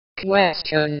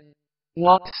Question.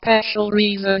 What special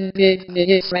reason did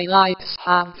the Israelites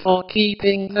have for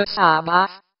keeping the Sabbath?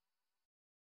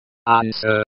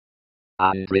 Answer.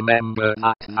 And remember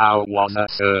that thou was a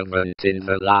servant in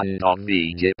the land of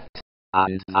Egypt,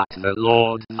 and that the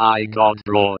Lord thy God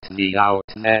brought thee out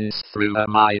thence through a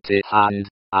mighty hand,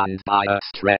 and by a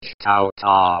stretched out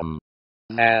arm.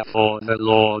 Therefore the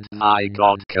Lord thy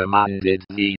God commanded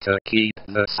thee to keep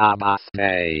the Sabbath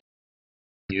day.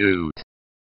 Deut.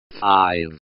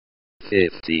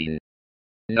 5:15.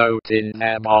 Note in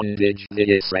their bondage the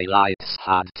Israelites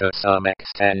had to some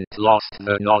extent lost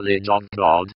the knowledge of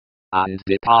God, and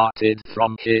departed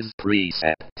from His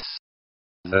precepts.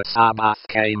 The Sabbath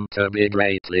came to be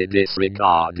greatly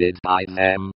disregarded by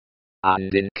them,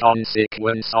 and in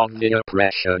consequence of the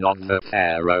oppression of the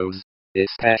Pharaohs,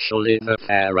 especially the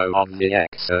Pharaoh of the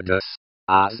Exodus,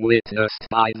 as witnessed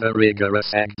by the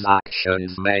rigorous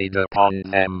exactions made upon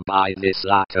them by this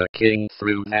latter king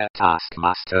through their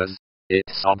taskmasters,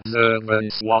 its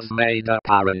observance was made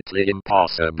apparently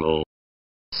impossible.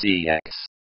 Cx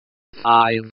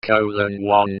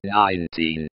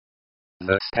 5:119.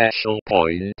 The special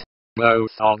point,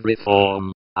 both of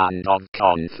reform and of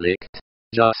conflict,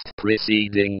 just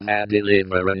preceding their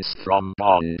deliverance from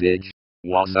bondage,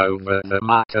 was over the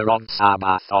matter of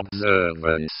Sabbath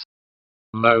observance.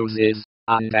 Moses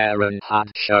and Aaron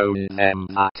had shown them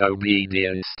that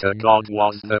obedience to God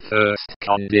was the first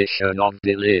condition of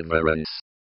deliverance.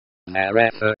 Their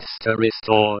efforts to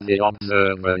restore the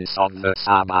observance of the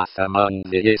Sabbath among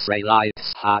the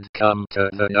Israelites had come to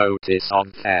the notice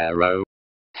of Pharaoh,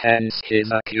 hence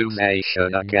his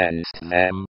accusation against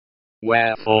them.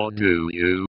 Wherefore do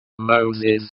you,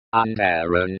 Moses and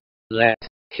Aaron,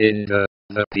 hinder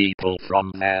the people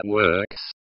from their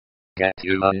works? Get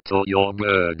you unto your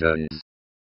burdens.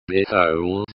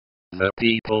 Behold, the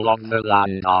people of the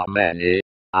land are many,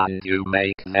 and you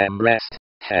make them rest,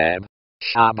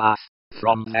 Shabbath,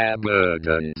 from their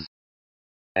burdens.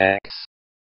 X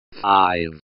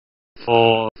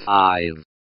 5:4-5.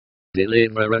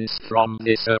 Deliverance from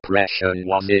this oppression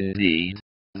was indeed,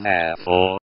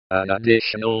 therefore, an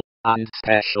additional and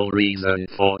special reason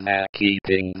for their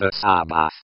keeping the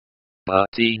Sabbath.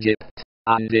 But Egypt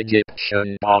and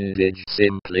Egyptian bondage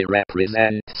simply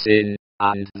represent sin,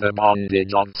 and the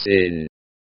bondage of sin.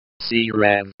 See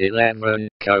Rev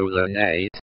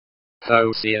 11:8,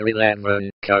 Hosea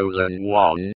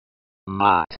 11:1,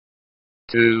 Matt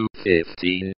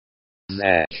 2:15,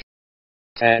 Zech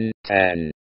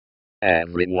 10:10.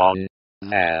 Everyone,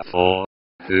 therefore,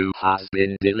 who has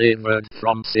been delivered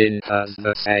from sin has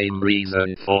the same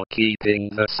reason for keeping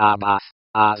the Sabbath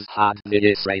as had the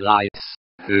Israelites,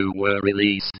 who were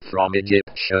released from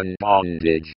Egyptian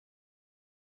bondage.